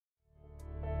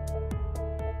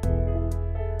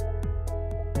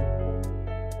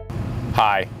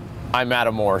Hi, I'm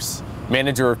Adam Morse,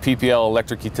 manager of PPL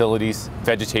Electric Utilities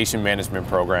Vegetation Management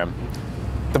Program.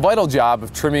 The vital job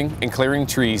of trimming and clearing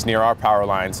trees near our power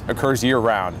lines occurs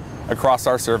year-round across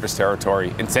our service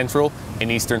territory in central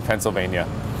and eastern Pennsylvania.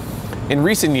 In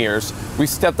recent years, we've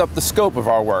stepped up the scope of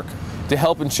our work to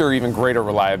help ensure even greater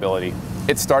reliability.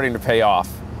 It's starting to pay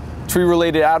off.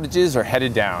 Tree-related outages are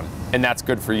headed down, and that's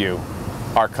good for you,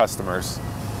 our customers.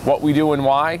 What we do and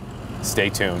why? Stay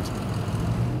tuned.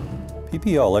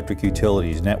 PPL Electric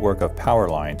Utilities' network of power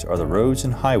lines are the roads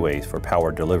and highways for power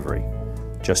delivery.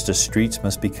 Just as streets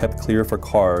must be kept clear for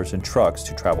cars and trucks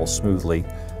to travel smoothly,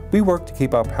 we work to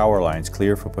keep our power lines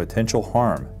clear for potential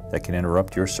harm that can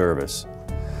interrupt your service.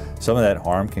 Some of that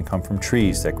harm can come from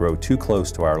trees that grow too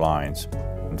close to our lines.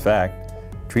 In fact,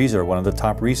 trees are one of the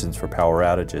top reasons for power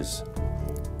outages.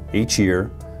 Each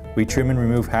year, we trim and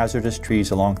remove hazardous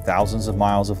trees along thousands of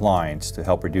miles of lines to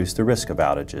help reduce the risk of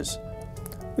outages.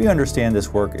 We understand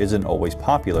this work isn't always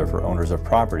popular for owners of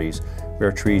properties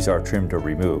where trees are trimmed or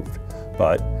removed,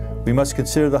 but we must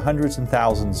consider the hundreds and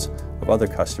thousands of other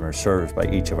customers served by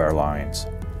each of our lines.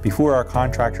 Before our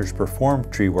contractors perform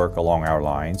tree work along our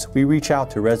lines, we reach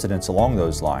out to residents along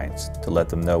those lines to let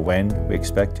them know when we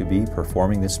expect to be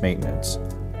performing this maintenance.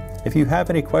 If you have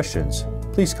any questions,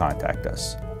 please contact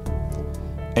us.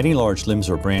 Any large limbs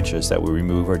or branches that we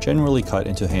remove are generally cut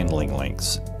into handling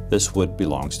lengths. This wood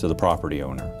belongs to the property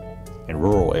owner. In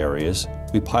rural areas,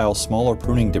 we pile smaller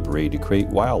pruning debris to create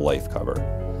wildlife cover.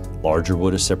 Larger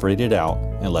wood is separated out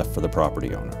and left for the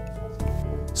property owner.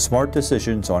 Smart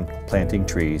decisions on planting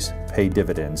trees pay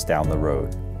dividends down the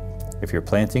road. If you're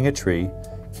planting a tree,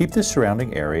 keep the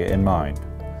surrounding area in mind.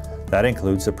 That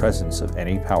includes the presence of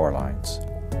any power lines.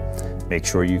 Make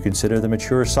sure you consider the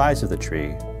mature size of the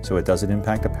tree so it doesn't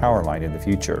impact a power line in the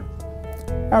future.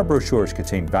 Our brochures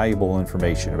contain valuable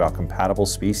information about compatible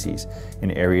species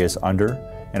in areas under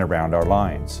and around our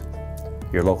lines.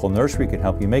 Your local nursery can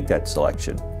help you make that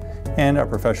selection, and our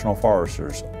professional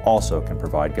foresters also can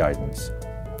provide guidance.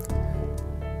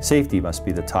 Safety must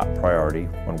be the top priority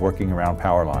when working around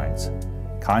power lines.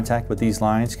 Contact with these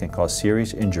lines can cause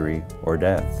serious injury or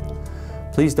death.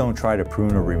 Please don't try to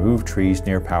prune or remove trees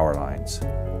near power lines.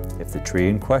 If the tree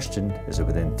in question is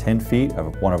within 10 feet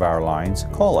of one of our lines,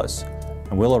 call us,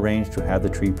 and we'll arrange to have the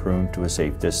tree pruned to a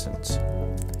safe distance.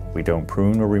 We don't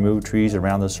prune or remove trees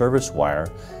around the service wire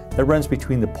that runs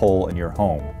between the pole and your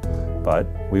home, but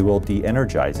we will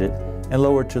de-energize it and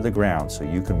lower it to the ground so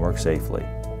you can work safely.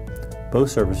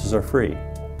 Both services are free,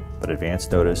 but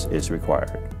advance notice is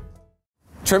required.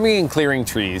 Trimming and clearing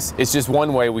trees is just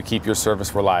one way we keep your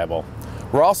service reliable.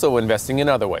 We're also investing in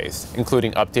other ways,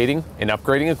 including updating and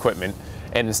upgrading equipment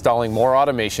and installing more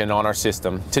automation on our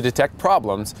system to detect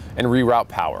problems and reroute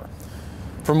power.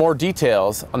 For more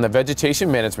details on the Vegetation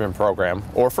Management Program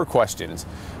or for questions,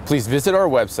 please visit our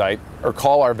website or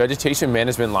call our Vegetation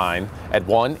Management line at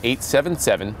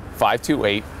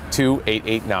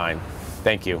 1-877-528-2889.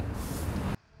 Thank you.